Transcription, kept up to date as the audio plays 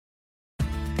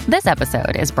This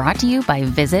episode is brought to you by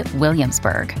Visit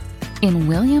Williamsburg. In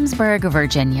Williamsburg,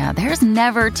 Virginia, there's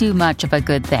never too much of a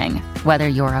good thing. Whether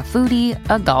you're a foodie,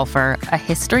 a golfer, a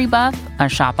history buff, a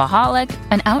shopaholic,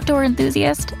 an outdoor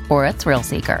enthusiast, or a thrill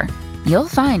seeker, you'll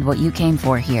find what you came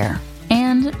for here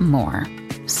and more.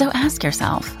 So ask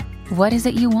yourself, what is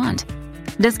it you want?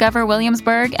 Discover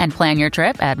Williamsburg and plan your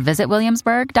trip at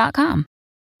visitwilliamsburg.com.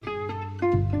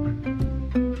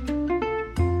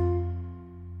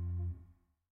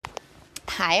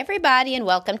 Hi, everybody, and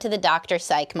welcome to the Dr.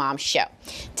 Psych Mom Show.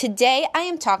 Today, I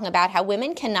am talking about how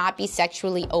women cannot be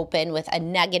sexually open with a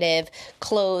negative,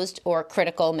 closed, or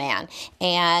critical man.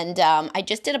 And I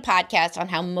just did a podcast on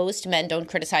how most men don't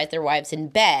criticize their wives in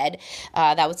bed.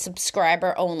 That was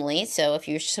subscriber only. So if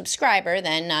you're a subscriber,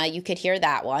 then you could hear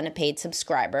that one, a paid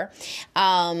subscriber.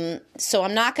 So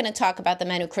I'm not going to talk about the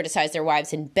men who criticize their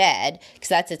wives in bed, because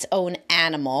that's its own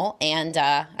animal. And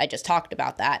I just talked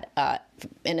about that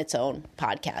in its own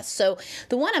podcast. So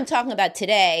the one I'm talking about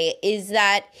today is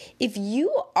that if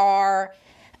you are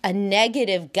a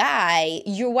negative guy,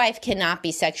 your wife cannot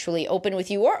be sexually open with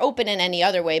you or open in any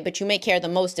other way, but you may care the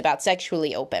most about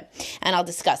sexually open. And I'll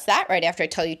discuss that right after I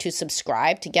tell you to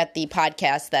subscribe to get the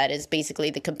podcast that is basically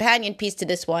the companion piece to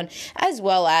this one, as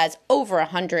well as over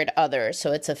 100 others.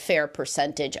 So it's a fair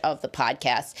percentage of the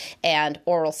podcast. And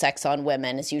oral sex on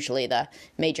women is usually the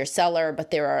major seller, but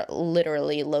there are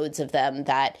literally loads of them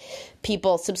that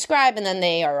people subscribe, and then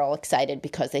they are all excited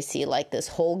because they see like this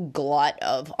whole glut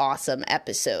of awesome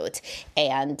episodes.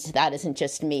 And that isn't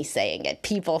just me saying it.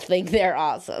 People think they're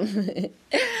awesome.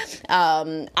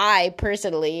 I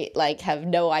personally have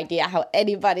no idea how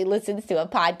anybody listens to a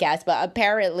podcast, but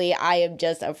apparently I am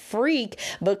just a freak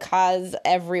because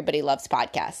everybody loves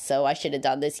podcasts. So I should have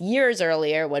done this years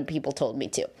earlier when people told me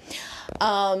to.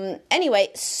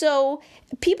 Anyway, so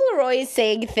people are always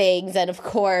saying things, and of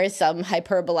course I'm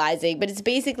hyperbolizing, but it's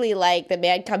basically like the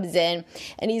man comes in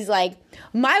and he's like,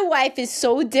 my wife is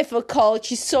so difficult.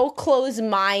 She's so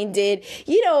close-minded.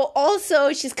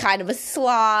 Also she's kind of a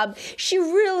slob. She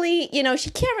really, she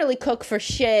can't really cook for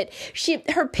shit.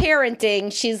 Her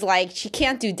parenting, she's like, she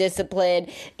can't do discipline.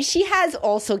 She has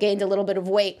also gained a little bit of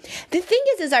weight. The thing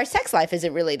is our sex life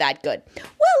isn't really that good.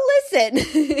 Well, listen,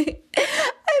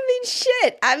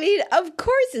 shit. Of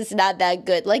course it's not that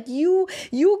good. You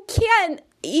can't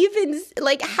even,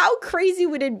 how crazy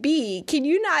would it be? Can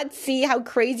you not see how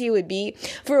crazy it would be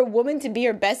for a woman to be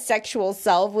her best sexual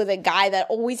self with a guy that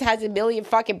always has a million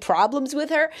fucking problems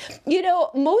with her?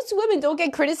 Most women don't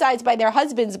get criticized by their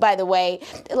husbands, by the way.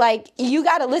 You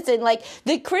gotta listen.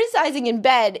 The criticizing in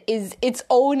bed is its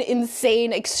own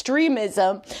insane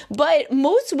extremism. But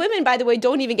most women, by the way,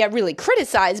 don't even get really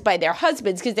criticized by their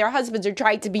husbands because their husbands are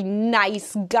trying to be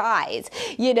nice guys,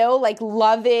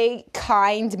 loving,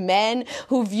 kind men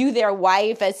who view their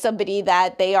wife as somebody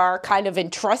that they are kind of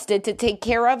entrusted to take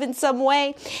care of in some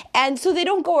way. And so they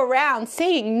don't go around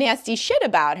saying nasty shit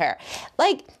about her.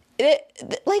 If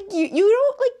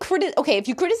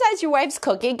you criticize your wife's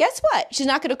cooking, guess what? She's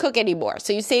not going to cook anymore.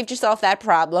 So you saved yourself that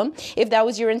problem if that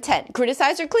was your intent.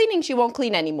 Criticize her cleaning, she won't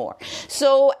clean anymore.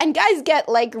 So, and guys get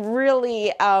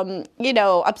really,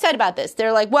 upset about this.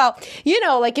 They're like, well,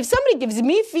 if somebody gives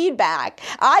me feedback,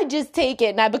 I just take it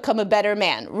and I become a better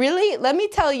man. Really? Let me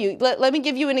tell you, let me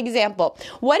give you an example.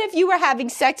 What if you were having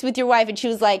sex with your wife and she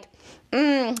was like,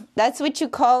 that's what you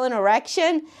call an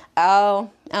erection? I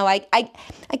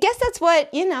guess that's what,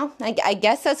 I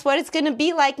guess that's what it's going to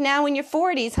be like now in your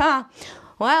 40s, huh?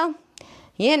 Well,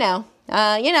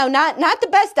 not the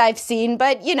best I've seen,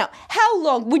 but, how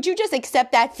long would you just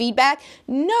accept that feedback?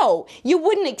 No, you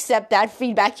wouldn't accept that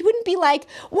feedback. You wouldn't be like,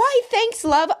 why, thanks,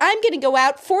 love. I'm going to go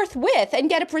out forthwith and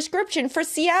get a prescription for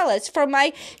Cialis from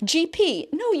my GP.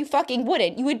 No, you fucking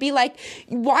wouldn't. You would be like,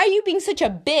 why are you being such a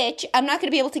bitch? I'm not going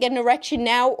to be able to get an erection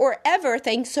now or ever.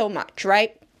 Thanks so much,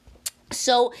 right?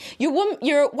 So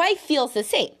your wife feels the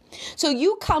same. So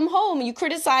you come home and you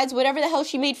criticize whatever the hell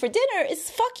she made for dinner, is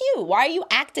fuck you. Why are you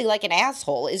acting like an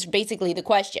asshole is basically the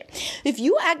question. If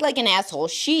you act like an asshole,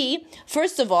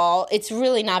 first of all, it's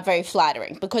really not very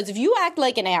flattering, because if you act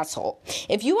like an asshole,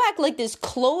 if you act like this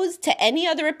closed to any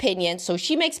other opinion, so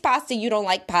she makes pasta, you don't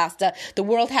like pasta, the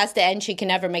world has to end, she can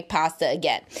never make pasta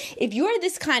again. If you're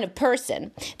this kind of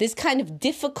person, this kind of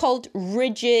difficult,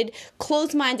 rigid,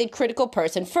 closed-minded, critical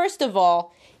person, first of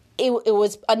all, it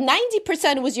was a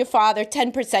 90% was your father,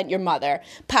 10% your mother,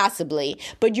 possibly,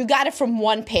 but you got it from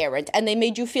one parent and they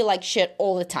made you feel like shit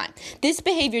all the time. This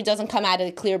behavior doesn't come out of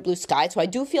the clear blue sky, so I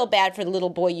do feel bad for the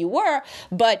little boy you were,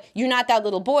 but you're not that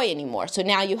little boy anymore. So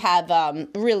now you have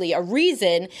really a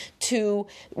reason to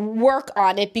work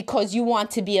on it because you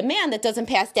want to be a man that doesn't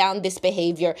pass down this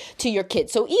behavior to your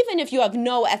kids. So even if you have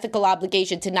no ethical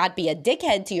obligation to not be a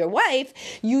dickhead to your wife,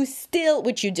 you still,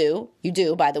 which you do,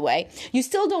 by the way, you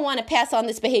still don't want to pass on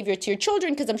this behavior to your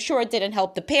children because I'm sure it didn't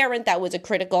help the parent that was a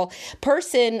critical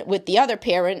person with the other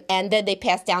parent, and then they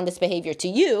pass down this behavior to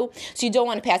you, so you don't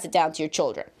want to pass it down to your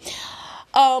children.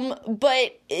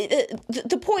 But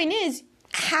the point is,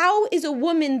 how is a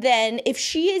woman then, if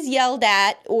she is yelled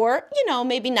at, or,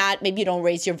 maybe not, maybe you don't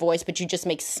raise your voice, but you just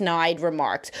make snide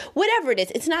remarks, whatever it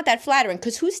is, it's not that flattering,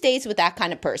 because who stays with that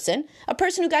kind of person? A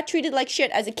person who got treated like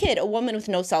shit as a kid, a woman with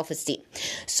no self-esteem.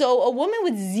 So a woman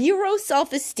with zero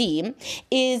self-esteem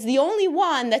is the only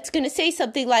one that's going to say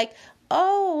something like,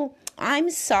 oh, I'm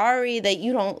sorry that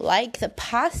you don't like the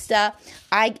pasta.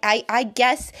 I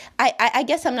guess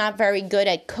I'm not very good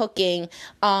at cooking.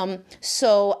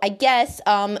 So I guess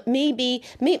maybe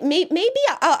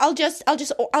I'll just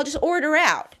order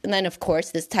out. And then of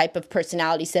course this type of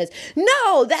personality says,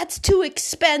 no, that's too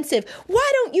expensive.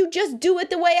 Why don't you just do it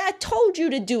the way I told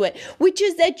you to do it? Which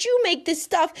is that you make this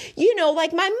stuff,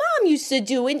 like my mom used to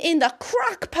do in the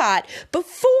crock pot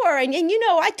before. And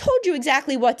I told you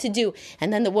exactly what to do.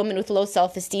 And then the woman with low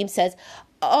self-esteem says,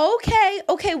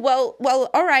 okay, well,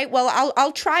 all right, well,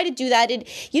 I'll try to do that. And,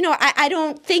 I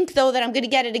don't think, though, that I'm going to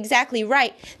get it exactly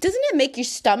right. Doesn't it make your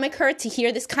stomach hurt to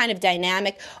hear this kind of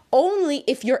dynamic? Only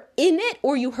if you're in it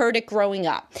or you heard it growing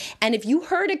up. And if you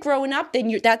heard it growing up,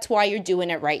 then that's why you're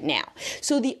doing it right now.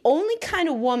 So the only kind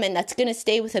of woman that's going to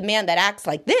stay with a man that acts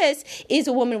like this is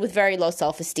a woman with very low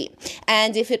self-esteem.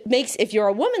 And if you're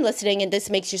a woman listening and this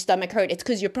makes your stomach hurt, it's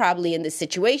because you're probably in this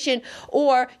situation,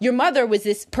 or your mother was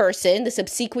this person, this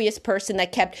obsequious person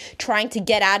that kept trying to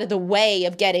get out of the way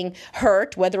of getting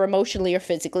hurt, whether emotionally or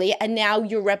physically, and now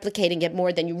you're replicating it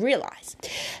more than you realize.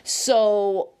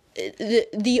 So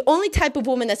the only type of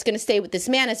woman that's going to stay with this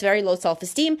man is very low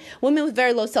self-esteem. Women with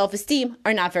very low self-esteem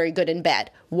are not very good in bed.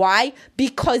 Why?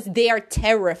 Because they are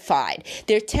terrified.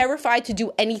 They're terrified to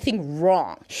do anything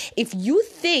wrong. If you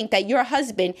think that your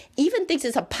husband even thinks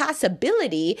it's a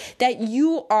possibility that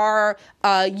you are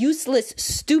a useless,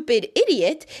 stupid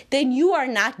idiot, then you are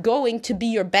not going to be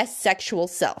your best sexual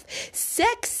self.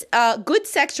 Good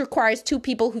sex requires two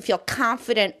people who feel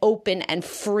confident, open, and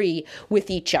free with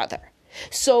each other.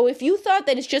 So if you thought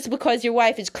that it's just because your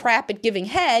wife is crap at giving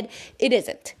head, it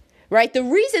isn't, right? The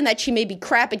reason that she may be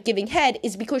crap at giving head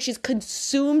is because she's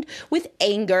consumed with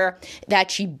anger that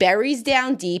she buries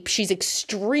down deep. She's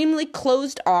extremely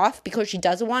closed off because she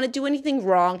doesn't want to do anything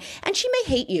wrong, and she may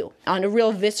hate you on a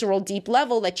real visceral, deep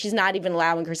level that she's not even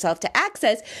allowing herself to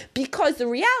access, because the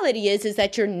reality is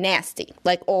that you're nasty,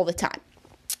 like all the time.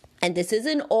 And this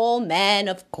isn't all men,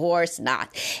 of course not.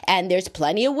 And there's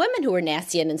plenty of women who are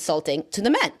nasty and insulting to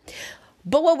the men.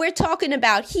 But what we're talking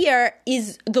about here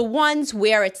is the ones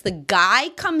where it's the guy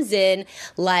comes in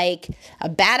like a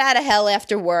bat out of hell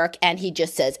after work, and he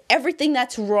just says everything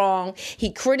that's wrong.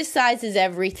 He criticizes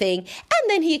everything, and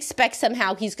then he expects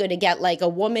somehow he's going to get like a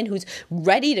woman who's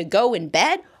ready to go in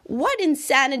bed. What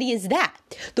insanity is that?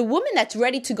 The woman that's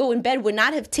ready to go in bed would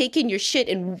not have taken your shit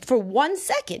for 1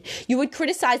 second. You would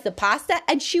criticize the pasta,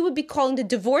 and she would be calling the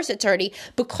divorce attorney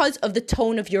because of the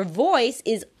tone of your voice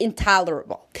is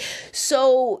intolerable.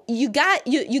 So you got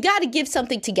to give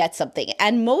something to get something.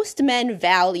 And most men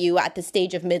value at the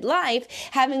stage of midlife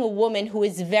having a woman who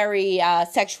is very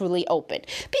sexually open,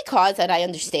 because, and I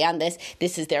understand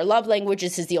this is their love language.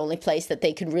 This is the only place that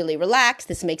they can really relax.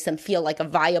 This makes them feel like a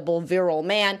viable, virile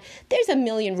man. There's a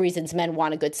million reasons men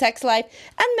want a good sex life,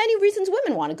 and many reasons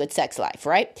women want a good sex life,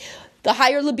 right? The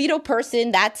higher libido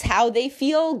person, that's how they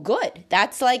feel good.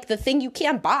 That's like the thing you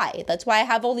can't buy. That's why I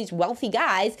have all these wealthy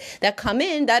guys that come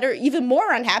in that are even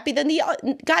more unhappy than the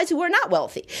guys who are not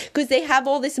wealthy, because they have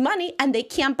all this money and they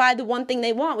can't buy the one thing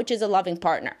they want, which is a loving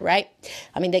partner, right?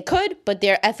 I mean, they could, but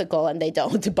they're ethical and they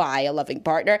don't buy a loving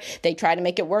partner. They try to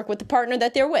make it work with the partner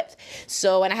that they're with.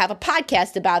 So, and I have a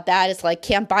podcast about that. It's like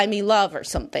Can't Buy Me Love or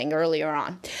something earlier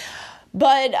on.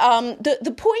 But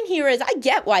the point here is, I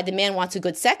get why the man wants a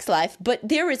good sex life, but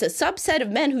there is a subset of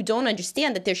men who don't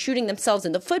understand that they're shooting themselves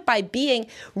in the foot by being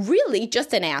really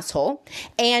just an asshole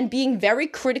and being very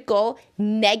critical,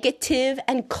 negative,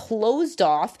 and closed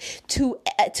off to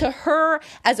her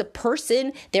as a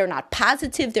person. They're not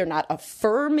positive. They're not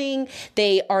affirming.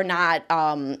 They are not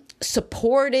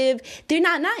supportive. They're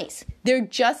not nice. They're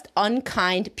just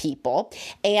unkind people.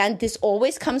 And this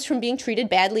always comes from being treated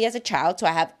badly as a child. So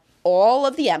I have all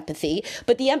of the empathy,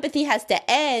 but the empathy has to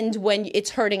end when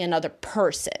it's hurting another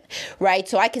person, right?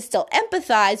 So I can still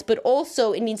empathize, but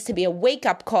also it needs to be a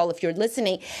wake-up call if you're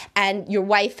listening and your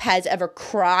wife has ever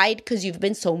cried because you've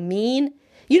been so mean,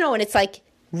 and it's like,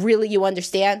 really, you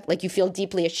understand? Like, you feel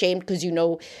deeply ashamed because you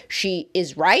know she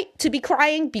is right to be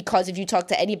crying, because if you talk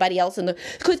to anybody else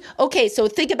okay, so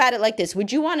think about it like this.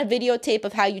 Would you want a videotape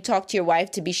of how you talk to your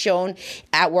wife to be shown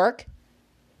at work?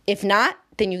 If not,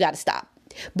 then you got to stop.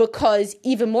 Because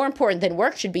even more important than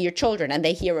work should be your children, and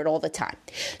they hear it all the time.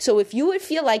 So if you would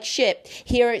feel like shit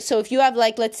so if you have,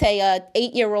 like, let's say a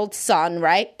 8-year-old son,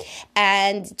 right?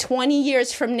 And 20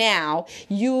 years from now,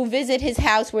 you visit his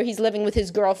house where he's living with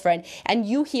his girlfriend, and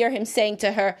you hear him saying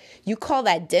to her, "You call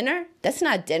that dinner? That's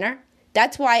not dinner.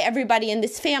 That's why everybody in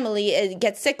this family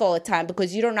gets sick all the time,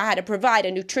 because you don't know how to provide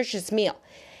a nutritious meal."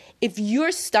 If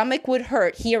your stomach would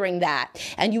hurt hearing that,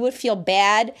 and you would feel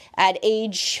bad at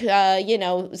age,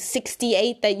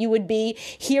 68 that you would be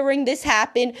hearing this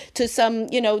happen to some,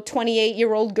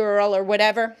 28-year-old girl or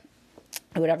whatever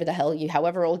the hell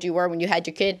however old you were when you had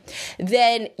your kid,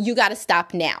 then you got to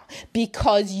stop now,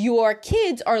 because your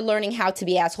kids are learning how to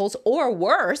be assholes, or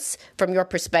worse, from your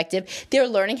perspective, they're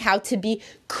learning how to be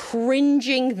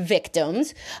cringing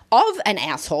victims of an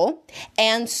asshole.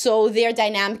 And so their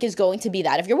dynamic is going to be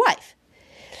that of your wife.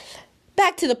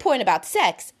 Back to the point about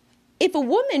sex. If a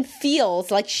woman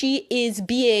feels like she is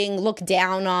being looked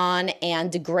down on and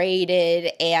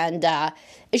degraded, and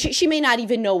she may not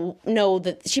even know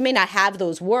that, she may not have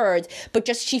those words, but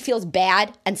just she feels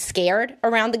bad and scared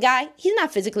around the guy. He's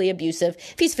not physically abusive.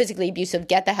 If he's physically abusive,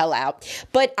 get the hell out.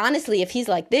 But honestly, if he's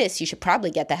like this, you should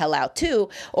probably get the hell out too,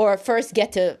 or first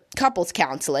get to couples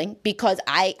counseling, because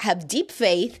I have deep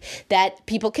faith that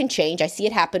people can change. I see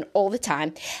it happen all the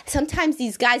time. Sometimes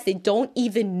these guys, they don't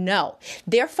even know.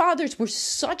 Their fathers were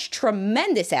such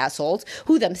tremendous assholes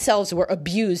who themselves were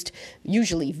abused,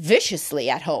 usually viciously,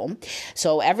 at home.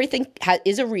 So everything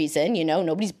is a reason,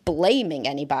 nobody's blaming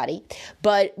anybody.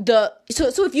 But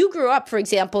so if you grew up, for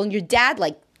example, and your dad,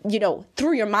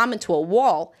 threw your mom into a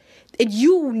wall, and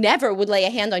you never would lay a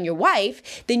hand on your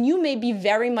wife, then you may be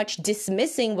very much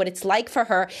dismissing what it's like for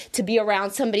her to be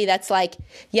around somebody that's like,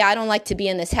 yeah, I don't like to be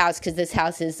in this house because this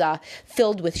house is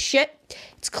filled with shit.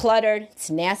 It's cluttered. It's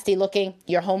nasty looking.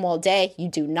 You're home all day. You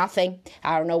do nothing.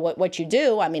 I don't know what you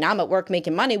do. I mean, I'm at work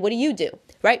making money. What do you do?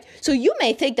 Right? So you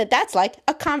may think that that's like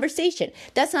a conversation.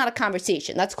 That's not a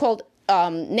conversation. That's called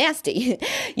nasty,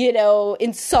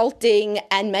 insulting,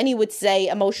 and many would say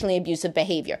emotionally abusive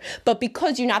behavior. But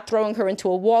because you're not throwing her into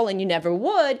a wall, and you never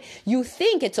would, you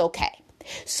think it's okay.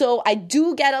 So I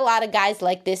do get a lot of guys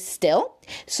like this still.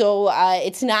 So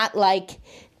it's not like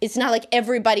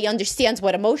everybody understands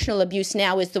what emotional abuse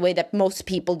now is the way that most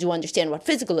people do understand what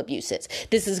physical abuse is.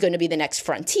 This is going to be the next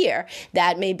frontier.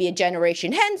 That may be a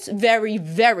generation hence. Very,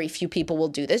 very few people will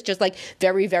do this, just like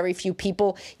very, very few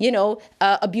people,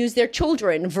 abuse their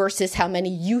children versus how many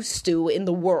used to in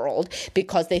the world,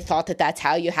 because they thought that that's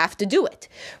how you have to do it,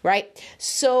 right?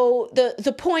 So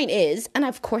the point is, and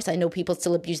of course I know people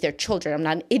still abuse their children. I'm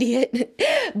not an idiot,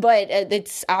 but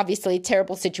it's obviously a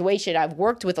terrible situation. I've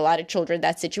worked with a lot of children in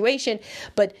that situation.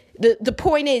 But the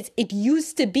point is, it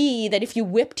used to be that if you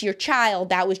whipped your child,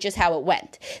 that was just how it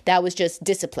went. That was just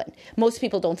discipline. Most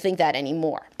people don't think that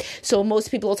anymore. So most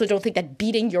people also don't think that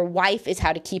beating your wife is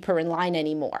how to keep her in line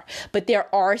anymore. But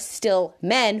there are still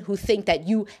men who think that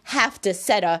you have to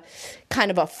set a kind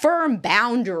of a firm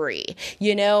boundary,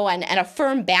 and a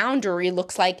firm boundary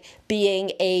looks like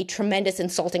being a tremendous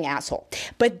insulting asshole.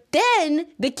 But then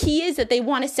the key is that they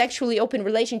want a sexually open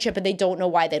relationship and they don't know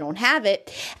why they don't have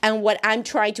it. And what I'm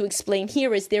trying to explain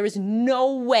here is there is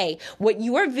no way what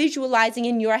you are visualizing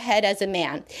in your head as a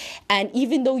man, and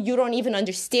even though you don't even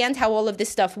understand how all of this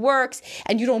stuff works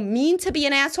and you don't mean to be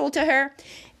an asshole to her,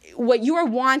 what you are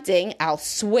wanting, I'll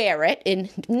swear it, in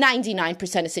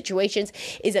 99% of situations,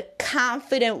 is a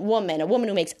confident woman, a woman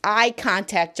who makes eye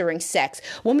contact during sex,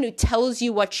 a woman who tells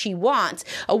you what she wants,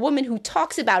 a woman who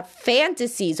talks about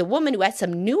fantasies, a woman who has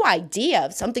some new idea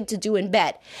of something to do in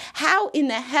bed. How in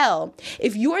the hell,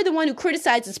 if you're the one who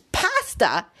criticizes pasta,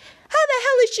 how the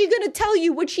hell is she going to tell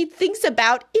you what she thinks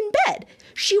about in bed?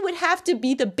 she would have to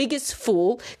be the biggest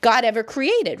fool God ever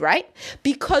created, right?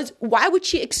 Because why would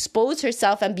she expose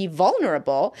herself and be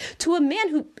vulnerable to a man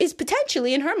who is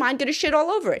potentially, in her mind, going to shit all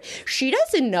over it? She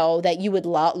doesn't know that you would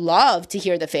love to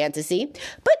hear the fantasy,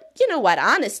 but you know what,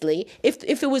 honestly, if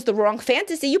it was the wrong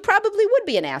fantasy, you probably would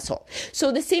be an asshole.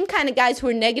 So the same kind of guys who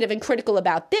are negative and critical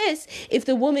about this, if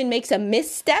the woman makes a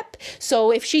misstep,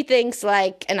 so if she thinks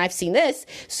like, and I've seen this,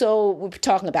 so we're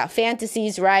talking about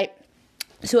fantasies, right?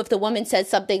 So if the woman says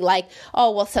something like,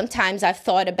 oh, well, sometimes I've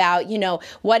thought about,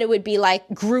 what it would be like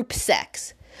group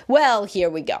sex. Well, here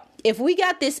we go. If we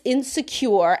got this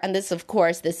insecure, and this, of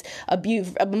course, this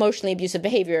emotionally abusive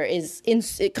behavior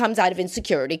it comes out of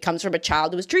insecurity, comes from a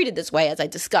child who was treated this way, as I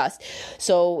discussed.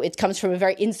 So it comes from a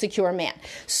very insecure man.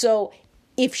 So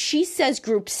if she says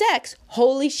group sex,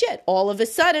 holy shit, all of a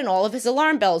sudden, all of his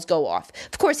alarm bells go off.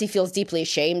 Of course, he feels deeply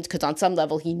ashamed because on some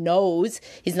level he knows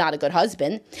he's not a good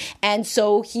husband. And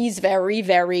so he's very,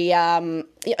 very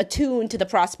attuned to the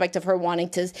prospect of her wanting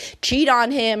to cheat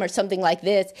on him or something like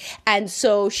this. And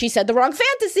so she said the wrong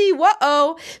fantasy.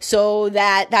 Whoa. So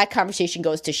that conversation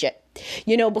goes to shit.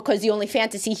 Because the only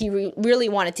fantasy he really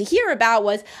wanted to hear about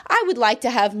was, I would like to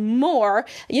have more,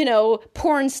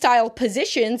 porn-style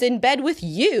positions in bed with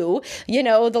you,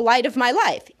 the light of my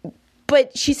life.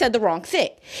 But she said the wrong thing.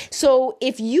 So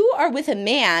if you are with a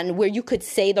man where you could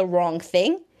say the wrong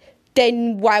thing,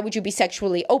 then why would you be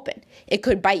sexually open? It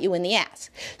could bite you in the ass.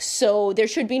 So there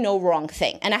should be no wrong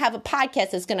thing. And I have a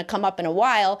podcast that's going to come up in a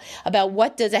while about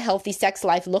what does a healthy sex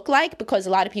life look like, because a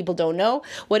lot of people don't know.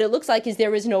 What it looks like is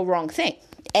there is no wrong thing.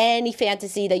 Any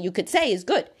fantasy that you could say is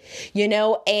good,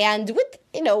 and with,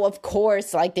 of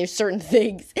course, like there's certain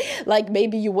things like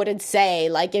maybe you wouldn't say,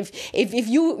 like if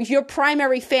your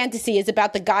primary fantasy is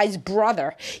about the guy's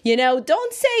brother,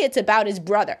 don't say it's about his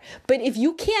brother. But if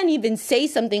you can't even say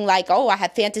something like, oh, I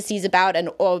have fantasies about an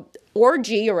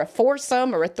orgy or a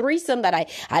foursome or a threesome that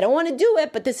I don't want to do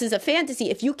it, but this is a fantasy.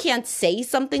 If you can't say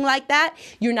something like that,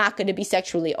 you're not going to be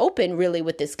sexually open really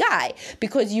with this guy,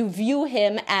 because you view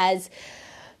him as,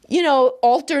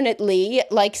 alternately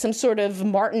like some sort of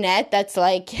martinet that's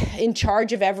like in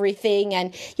charge of everything,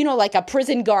 and, like a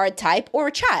prison guard type, or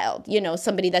a child,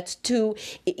 somebody that's too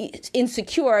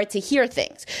insecure to hear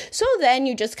things. So then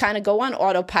you just kind of go on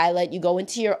autopilot, you go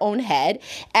into your own head,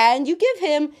 and you give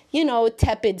him,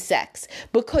 tepid sex,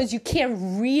 because you can't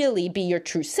really be your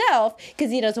true self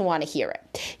because he doesn't want to hear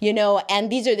it,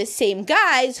 and these are the same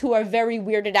guys who are very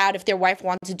weirded out if their wife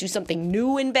wants to do something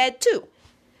new in bed too.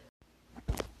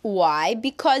 Why?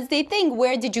 Because they think,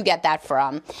 where did you get that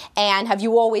from? And have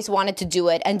you always wanted to do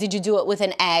it? And did you do it with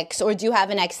an ex? Or do you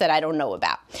have an ex that I don't know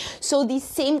about? So these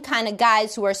same kind of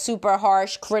guys who are super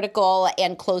harsh, critical,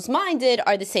 and closed-minded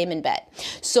are the same in bed.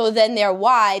 So then their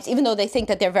wives, even though they think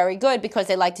that they're very good because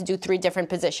they like to do 3 different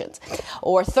positions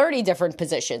or 30 different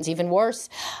positions, even worse.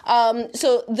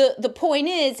 So the point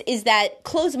is that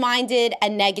closed-minded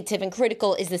and negative and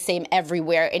critical is the same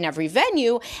everywhere in every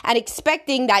venue, and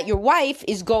expecting that your wife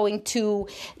is going to,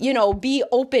 be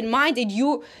open-minded.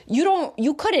 You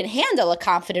couldn't handle a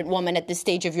confident woman at this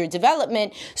stage of your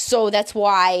development, so that's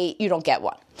why you don't get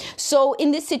one. So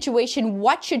in this situation,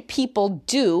 what should people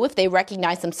do if they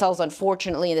recognize themselves,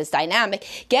 unfortunately, in this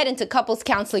dynamic? Get into couples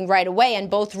counseling right away, and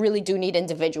both really do need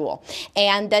individual.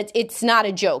 And that it's not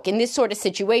a joke. In this sort of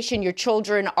situation, your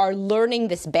children are learning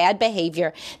this bad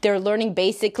behavior. They're learning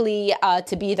basically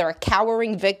to be either a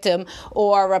cowering victim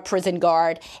or a prison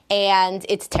guard, and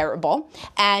it's terrible.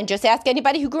 And just ask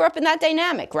anybody who grew up in that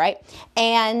dynamic, right?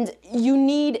 And you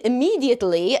need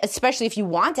immediately, especially if you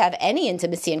want to have any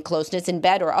intimacy and closeness in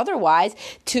bed or otherwise,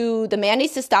 the man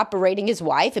needs to stop berating his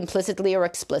wife implicitly or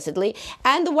explicitly,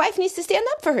 and the wife needs to stand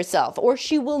up for herself, or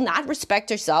she will not respect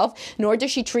herself, nor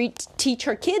does she teach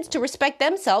her kids to respect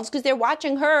themselves, because they're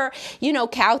watching her,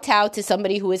 kowtow to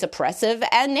somebody who is oppressive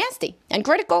and nasty and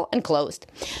critical and closed.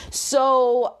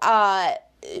 So,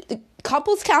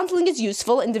 couples counseling is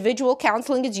useful. Individual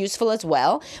counseling is useful as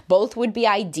well. Both would be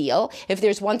ideal. If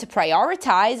there's one to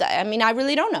prioritize, I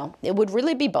really don't know. It would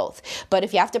really be both. But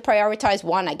if you have to prioritize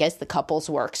one, I guess the couples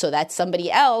work, so that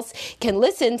somebody else can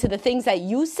listen to the things that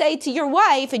you say to your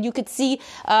wife, and you could see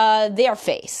their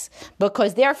face,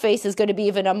 because their face is going to be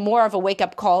even more of a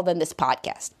wake-up call than this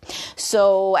podcast.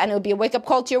 So, and it would be a wake-up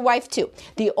call to your wife too.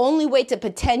 The only way to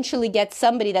potentially get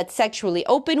somebody that's sexually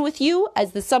open with you,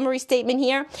 as the summary statement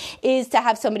here, is to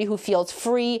have somebody who feels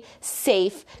free,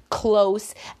 safe,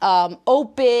 close,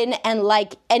 open, and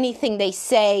like anything they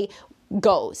say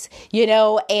goes,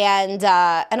 and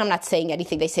I'm not saying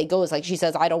anything they say goes. Like she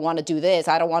says, I don't want to do this,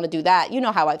 I don't want to do that. You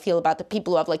know how I feel about the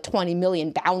people who have like 20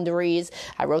 million boundaries.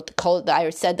 I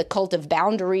said the Cult of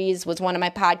Boundaries was one of my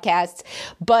podcasts,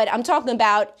 but I'm talking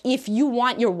about if you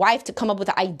want your wife to come up with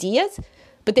ideas,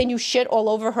 but then you shit all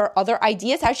over her other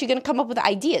ideas, how's she going to come up with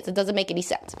ideas? It doesn't make any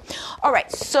sense. All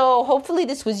right, so hopefully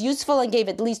this was useful and gave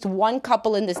at least one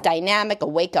couple in this dynamic a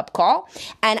wake-up call,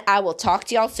 and I will talk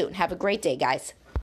to y'all soon. Have a great day, guys.